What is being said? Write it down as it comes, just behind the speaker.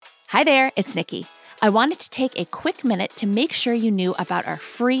Hi there, it's Nikki. I wanted to take a quick minute to make sure you knew about our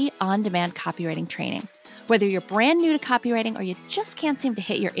free on-demand copywriting training. Whether you're brand new to copywriting or you just can't seem to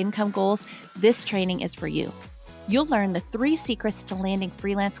hit your income goals, this training is for you. You'll learn the 3 secrets to landing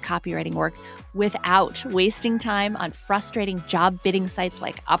freelance copywriting work without wasting time on frustrating job bidding sites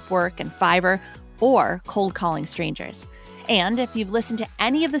like Upwork and Fiverr or cold calling strangers. And if you've listened to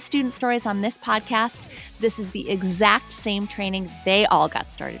any of the student stories on this podcast, this is the exact same training they all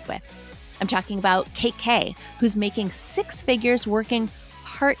got started with. I'm talking about Kate Kay, who's making 6 figures working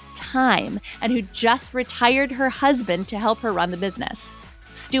part-time and who just retired her husband to help her run the business.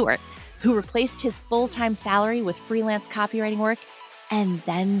 Stuart, who replaced his full-time salary with freelance copywriting work and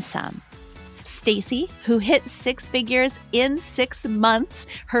then some. Stacy, who hit 6 figures in 6 months,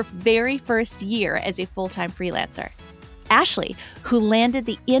 her very first year as a full-time freelancer. Ashley, who landed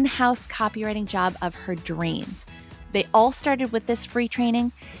the in-house copywriting job of her dreams. They all started with this free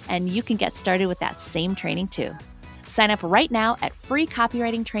training, and you can get started with that same training too. Sign up right now at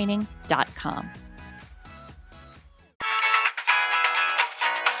freecopywritingtraining.com.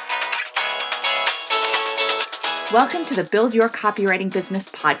 Welcome to the Build Your Copywriting Business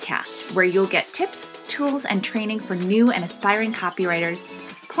podcast, where you'll get tips, tools, and training for new and aspiring copywriters,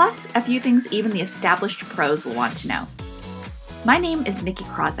 plus a few things even the established pros will want to know. My name is Nikki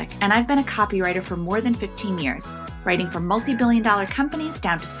Krosick, and I've been a copywriter for more than 15 years, writing for multi-billion-dollar companies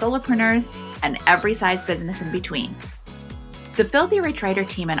down to solopreneurs and every size business in between. The Filthy Rich Writer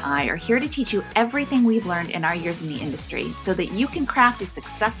team and I are here to teach you everything we've learned in our years in the industry so that you can craft a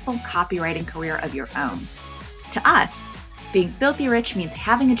successful copywriting career of your own. To us, being filthy rich means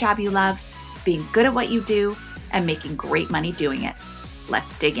having a job you love, being good at what you do, and making great money doing it.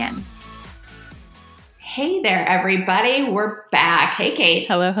 Let's dig in. Hey there, everybody. We're back. Hey, Kate.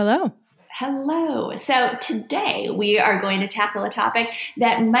 Hello, hello. Hello. So today we are going to tackle a topic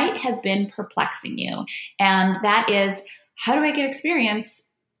that might have been perplexing you, and that is, how do I get experience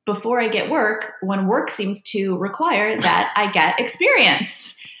before I get work when work seems to require that I get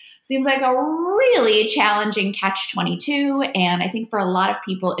experience? Seems like a really challenging catch-22, and I think for a lot of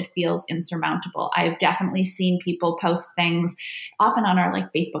people it feels insurmountable. I've definitely seen people post things, often on our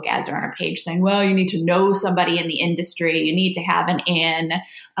Facebook ads or on our page, saying, well, you need to know somebody in the industry, you need to have an in,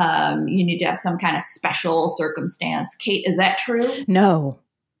 you need to have some kind of special circumstance. Kate, is that true? No.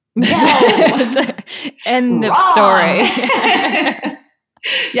 End of story.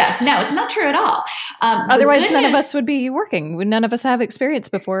 Yes, no, it's not true at all. Otherwise, none of us would be working. None of us have experience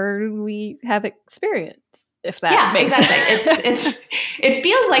before we have experience, if that makes sense. Exactly. It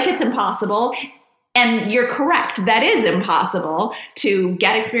feels like it's impossible. And you're correct. That is impossible to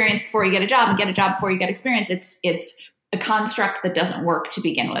get experience before you get a job and get a job before you get experience. It's a construct that doesn't work to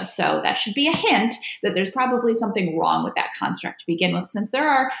begin with. So that should be a hint that there's probably something wrong with that construct to begin with, since there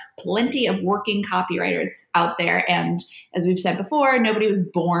are plenty of working copywriters out there. And as we've said before, nobody was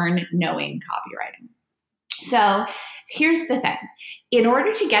born knowing copywriting. So here's the thing. In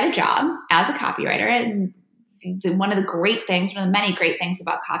order to get a job as a copywriter, and one of the many great things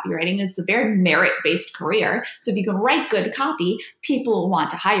about copywriting is it's a very merit-based career. So if you can write good copy, people will want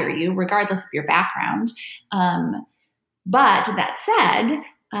to hire you regardless of your background. But that said,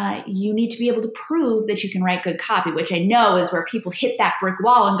 you need to be able to prove that you can write good copy, which I know is where people hit that brick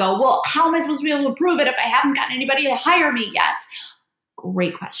wall and go, well, how am I supposed to be able to prove it if I haven't gotten anybody to hire me yet?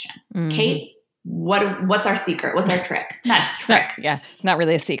 Great question. Mm-hmm. Kate, what's our secret? What's our trick? Not trick. Not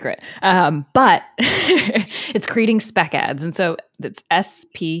really a secret. But it's creating spec ads. And so it's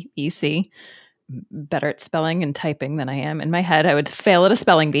SPEC. Better at spelling and typing than I am. In my head, I would fail at a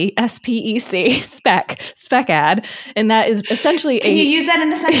spelling bee. SPEC, spec ad. And that is essentially Can you use that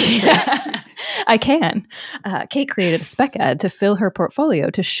in a sentence, please? I can. Kate created a spec ad to fill her portfolio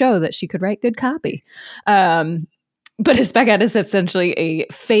to show that she could write good copy. But a spec ad is essentially a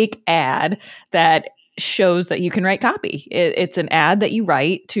fake ad that shows that you can write copy. It's an ad that you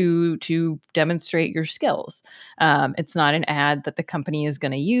write to demonstrate your skills. It's not an ad that the company is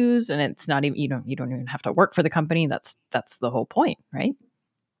going to use, and it's not even you don't even have to work for the company. That's the whole point, right?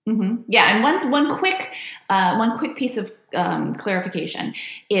 Mm-hmm. Yeah, and one quick piece of clarification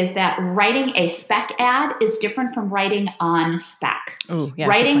is that writing a spec ad is different from writing on spec. Ooh, yeah,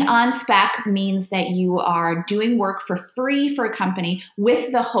 writing on spec means that you are doing work for free for a company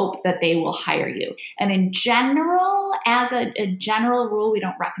with the hope that they will hire you. And in general, as a general rule, we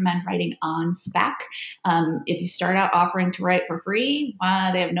don't recommend writing on spec. If you start out offering to write for free,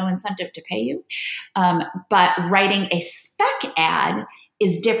 they have no incentive to pay you. But writing a spec ad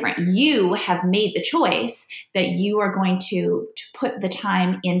is different. You have made the choice that you are going to put the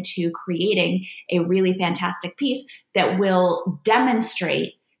time into creating a really fantastic piece that will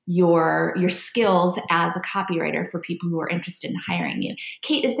demonstrate your skills as a copywriter for people who are interested in hiring you.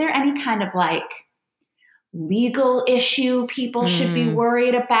 Kate, is there any kind of like legal issue people should be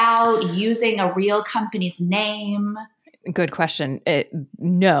worried about using a real company's name? Good question.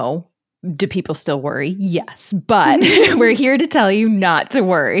 No. Do people still worry? Yes, but we're here to tell you not to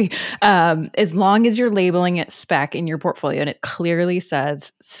worry. As long as you're labeling it spec in your portfolio and it clearly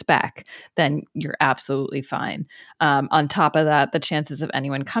says spec, then you're absolutely fine. On top of that, the chances of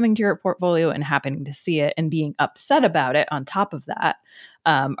anyone coming to your portfolio and happening to see it and being upset about it on top of that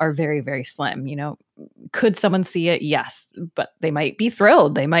are very, very slim. Could someone see it? Yes, but they might be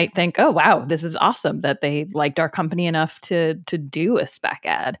thrilled. They might think, "Oh, wow, this is awesome that they liked our company enough to do a spec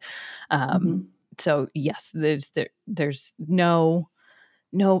ad." So yes, there's no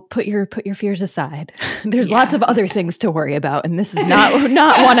put your fears aside. There's lots of other things to worry about, and this is not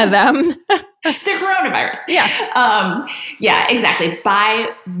one of them. The coronavirus. Yeah, exactly. By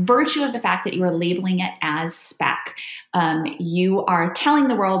virtue of the fact that you are labeling it as spec, you are telling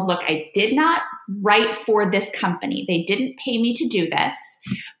the world, look, I did not write for this company. They didn't pay me to do this,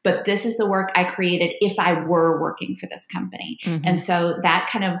 but this is the work I created if I were working for this company. And so that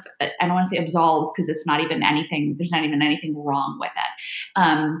kind of, I don't want to say absolves because it's not even anything, there's not even anything wrong with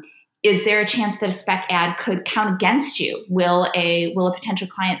it. Is there a chance that a spec ad could count against you? Will a potential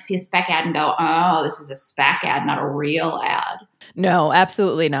client see a spec ad and go, oh, this is a spec ad, not a real ad? No,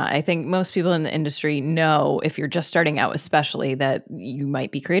 absolutely not. I think most people in the industry know, if you're just starting out especially, that you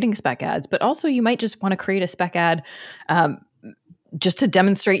might be creating spec ads, but also you might just want to create a spec ad just to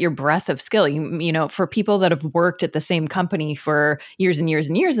demonstrate your breadth of skill. For people that have worked at the same company for years and years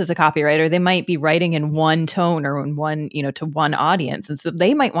and years as a copywriter, they might be writing in one tone or in one, to one audience. And so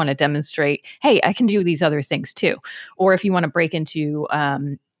they might want to demonstrate, hey, I can do these other things too. Or if you want to break into,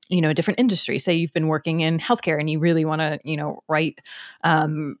 a different industry, say you've been working in healthcare and you really want to, write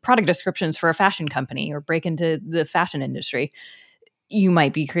product descriptions for a fashion company or break into the fashion industry, you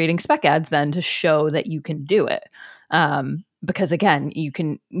might be creating spec ads then to show that you can do it. Because again, you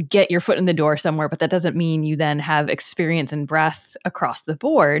can get your foot in the door somewhere, but that doesn't mean you then have experience and breadth across the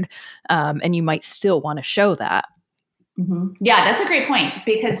board. And you might still want to show that. Yeah, that's a great point,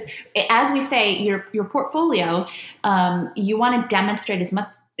 because as we say, your portfolio, you want to demonstrate as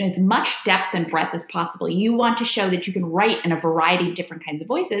much depth and breadth as possible. You want to show that you can write in a variety of different kinds of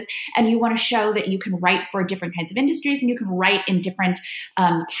voices, and you want to show that you can write for different kinds of industries, and you can write in different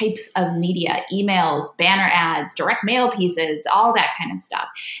types of media, emails, banner ads, direct mail pieces, all that kind of stuff.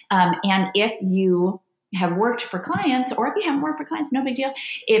 And if you have worked for clients, or if you haven't worked for clients, no big deal.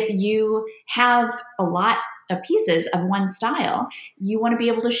 If you have a lot of pieces of one style, you want to be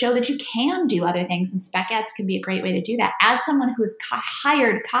able to show that you can do other things, and spec ads can be a great way to do that. As someone who has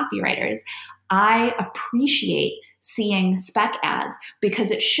hired copywriters, I appreciate seeing spec ads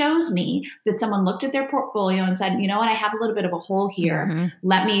because it shows me that someone looked at their portfolio and said, you know what, I have a little bit of a hole here.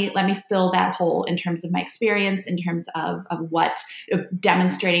 Let me fill that hole in terms of my experience, in terms of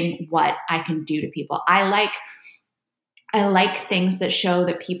demonstrating what I can do to people. I like things that show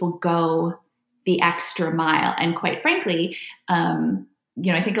that people go the extra mile. And quite frankly,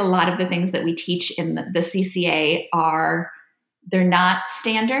 I think a lot of the things that we teach in the CCA they're not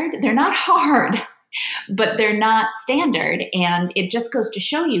standard. They're not hard, but they're not standard. And it just goes to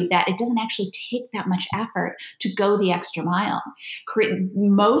show you that it doesn't actually take that much effort to go the extra mile.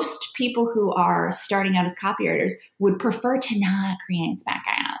 Most people who are starting out as copywriters would prefer to not create spec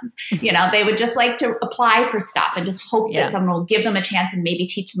ads. They would just like to apply for stuff and just hope that someone will give them a chance and maybe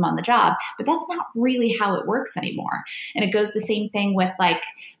teach them on the job. But that's not really how it works anymore. And it goes the same thing with like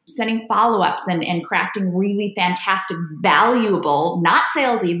sending follow-ups and crafting really fantastic, valuable, not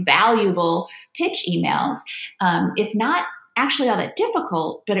salesy, valuable pitch emails. It's not actually all that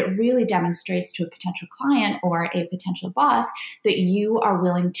difficult, but it really demonstrates to a potential client or a potential boss that you are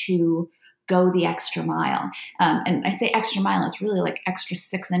willing to go the extra mile. And I say extra mile, it's really like extra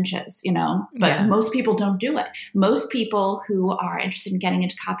 6 inches, but most people don't do it. Most people who are interested in getting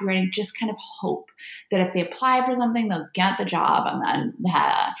into copywriting just kind of hope that if they apply for something, they'll get the job, and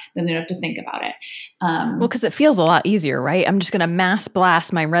then they don't have to think about it. Well, because it feels a lot easier, right? I'm just going to mass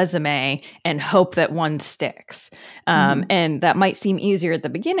blast my resume and hope that one sticks. And that might seem easier at the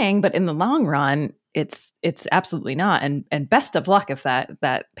beginning, but in the long run, it's absolutely not. And best of luck if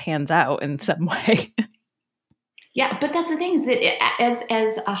that pans out in some way. Yeah, but that's the thing, is that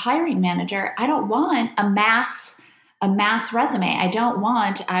as a hiring manager, I don't want a mass resume.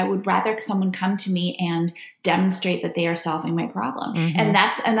 I would rather someone come to me and demonstrate that they are solving my problem. And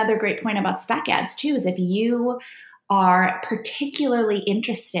that's another great point about spec ads too, is if you are particularly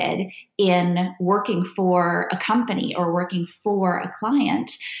interested in working for a company or working for a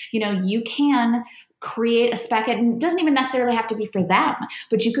client, you can create a spec ed. It doesn't even necessarily have to be for them,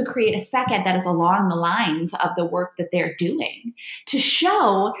 but you could create a spec ed that is along the lines of the work that they're doing to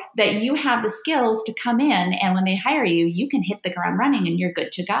show that you have the skills to come in, and when they hire you, you can hit the ground running and you're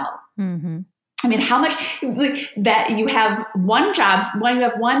good to go. Mm-hmm. I mean, how much that you have one job, when you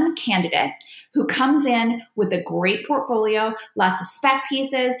have one candidate who comes in with a great portfolio, lots of spec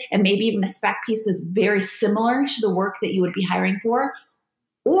pieces, and maybe even a spec piece that's very similar to the work that you would be hiring for.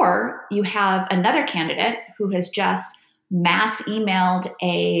 Or you have another candidate who has just mass emailed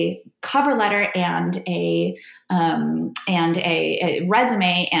a cover letter and a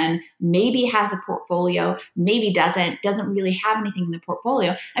resume, and maybe has a portfolio, maybe doesn't really have anything in the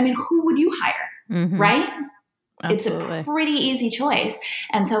portfolio. I mean, who would you hire, right? Absolutely. It's a pretty easy choice.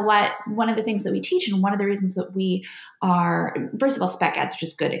 And so one of the things that we teach, and one of the reasons that we are, first of all, spec ads are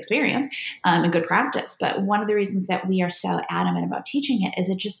just good experience and good practice. But one of the reasons that we are so adamant about teaching it is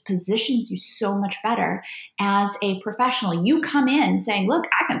it just positions you so much better as a professional. You come in saying, look,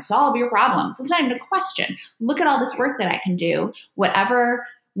 I can solve your problems. It's not even a question. Look at all this work that I can do. Whatever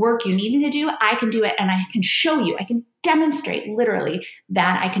work you need me to do, I can do it. And I can show you, I can demonstrate literally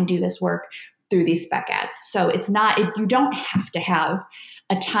that I can do this work through these spec ads. So it's not, you don't have to have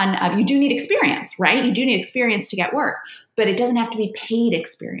a ton of, you do need experience, right? You do need experience to get work, but it doesn't have to be paid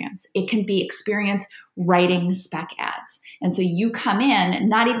experience. It can be experience writing spec ads. And so you come in,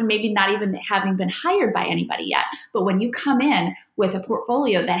 maybe not even having been hired by anybody yet, but when you come in with a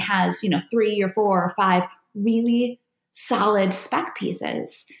portfolio that has, 3 or 4 or 5 really solid spec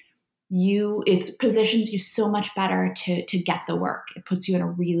pieces, it positions you so much better to get the work. It puts you in a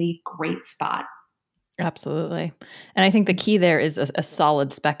really great spot. Absolutely. And I think the key there is a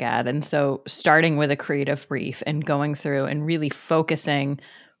solid spec ad. And so starting with a creative brief and going through and really focusing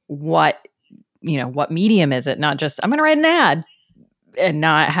what medium is it, not just I'm going to write an ad, and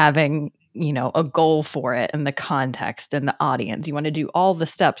not having, a goal for it and the context and the audience. You want to do all the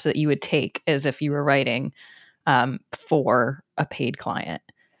steps that you would take as if you were writing for a paid client.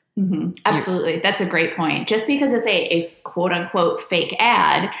 Mm-hmm. Absolutely. That's a great point. Just because it's a quote unquote fake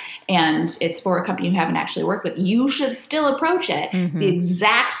ad and it's for a company you haven't actually worked with, you should still approach it the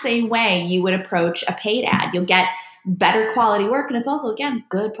exact same way you would approach a paid ad. You'll get better quality work. And it's also, again,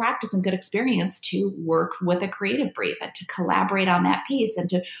 good practice and good experience to work with a creative brief and to collaborate on that piece and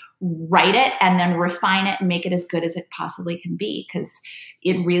to write it and then refine it and make it as good as it possibly can be, because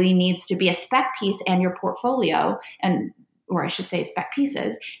it really needs to be a spec piece, and your portfolio or I should say spec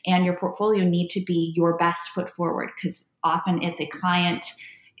pieces and your portfolio need to be your best foot forward, because often it's a client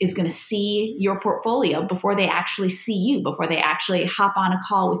is going to see your portfolio before they actually see you, before they actually hop on a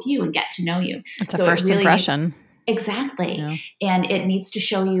call with you and get to know you. It's a first impression. Exactly. Yeah. And it needs to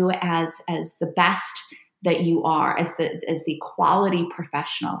show you as the best that you are, as the quality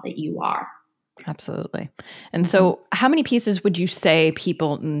professional that you are. Absolutely. And so how many pieces would you say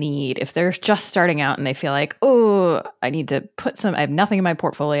people need if they're just starting out and they feel like, oh, I need to I have nothing in my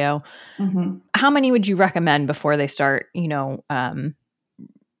portfolio. How many would you recommend before they start,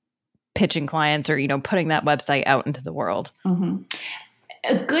 pitching clients or, putting that website out into the world?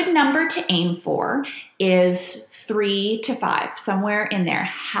 A good number to aim for is 3 to 5, somewhere in there.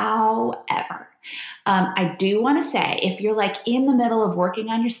 However, I do want to say, if you're like in the middle of working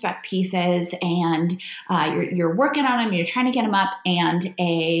on your spec pieces and you're working on them, you're trying to get them up, and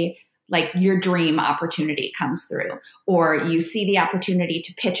your dream opportunity comes through, or you see the opportunity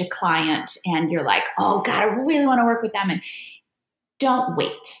to pitch a client and you're like, oh God, I really want to work with them, and don't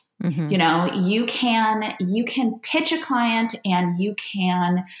wait. You can pitch a client, and you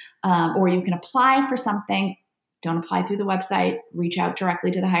can, or you can apply for something. Don't apply through the website. Reach out directly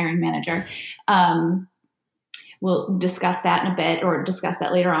to the hiring manager. We'll discuss that in a bit, or discuss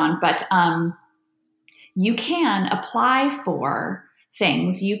that later on. But you can apply for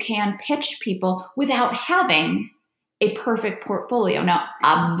things. You can pitch people without having a perfect portfolio. Now,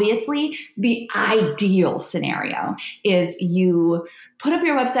 obviously, the ideal scenario is you put up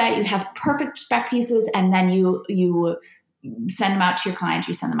your website, you have perfect spec pieces, and then you send them out to your clients,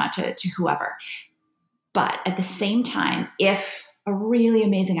 you send them out to whoever. But at the same time, if a really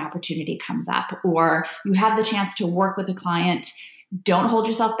amazing opportunity comes up, or you have the chance to work with a client, don't hold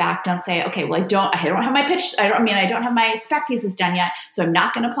yourself back. Don't say, okay, well, I don't have my pitch. I don't have my spec pieces done yet, so I'm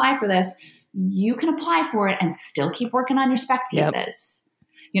not going to apply for this. You can apply for it and still keep working on your spec pieces.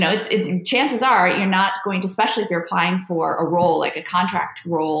 chances are you're not going to, especially if you're applying for a role like a contract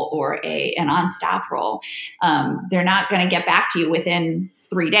role or an on-staff role, they're not going to get back to you within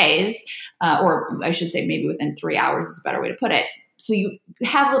 3 days, or I should say maybe within 3 hours is a better way to put it. So you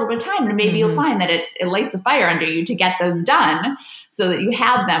have a little bit of time, and maybe you'll find that it lights a fire under you to get those done so that you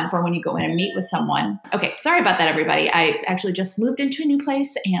have them for when you go in and meet with someone. Okay, sorry about that, everybody. I actually just moved into a new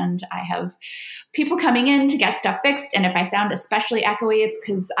place, and I have people coming in to get stuff fixed. And if I sound especially echoey, it's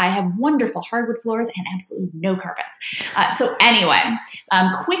because I have wonderful hardwood floors and absolutely no carpets. So anyway,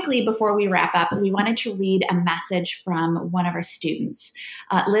 quickly before we wrap up, we wanted to read a message from one of our students.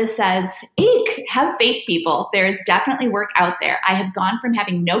 Liz says, "Eek, have faith, people. There is definitely work out there. I have gone from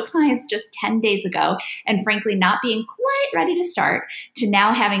having no clients just 10 days ago and frankly not being quite ready to start to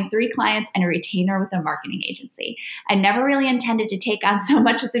now having 3 clients and a retainer with a marketing agency. I never really intended to take on so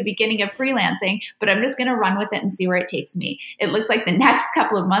much at the beginning of freelancing, but I'm just going to run with it and see where it takes me. It looks like the next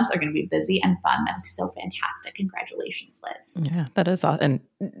couple of months are going to be busy and fun." That is so fantastic. Congratulations, Liz. Yeah, that is awesome.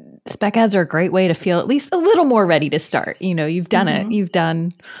 And spec ads are a great way to feel at least a little more ready to start. You've done it. You've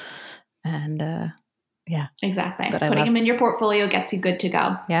done, and yeah. Exactly. Putting them in your portfolio gets you good to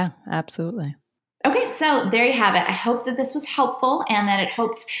go. Yeah, absolutely. Okay, so there you have it. I hope that this was helpful and that it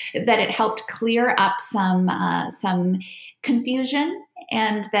helped clear up some confusion,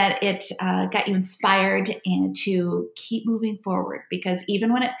 and that it got you inspired and to keep moving forward. Because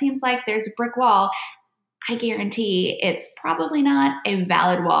even when it seems like there's a brick wall, I guarantee it's probably not a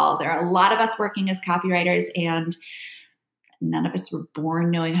valid wall. There are a lot of us working as copywriters, and none of us were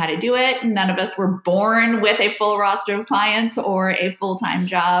born knowing how to do it. None of us were born with a full roster of clients or a full-time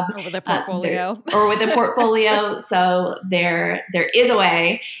job. Or with a portfolio. So there is a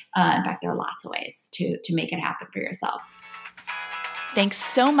way. In fact, there are lots of ways to make it happen for yourself. Thanks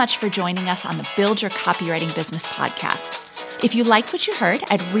so much for joining us on the Build Your Copywriting Business podcast. If you liked what you heard,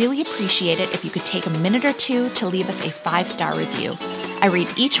 I'd really appreciate it if you could take a minute or two to leave us a 5-star review. I read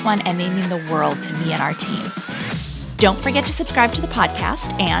each one, and they mean the world to me and our team. Don't forget to subscribe to the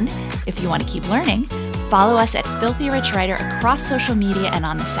podcast, and if you want to keep learning, follow us at Filthy Rich Writer across social media and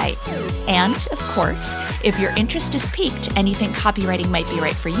on the site. And, of course, if your interest is piqued and you think copywriting might be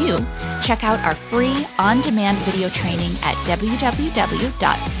right for you, check out our free on-demand video training at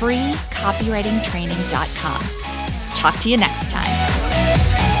www.freecopywritingtraining.com. Talk to you next time.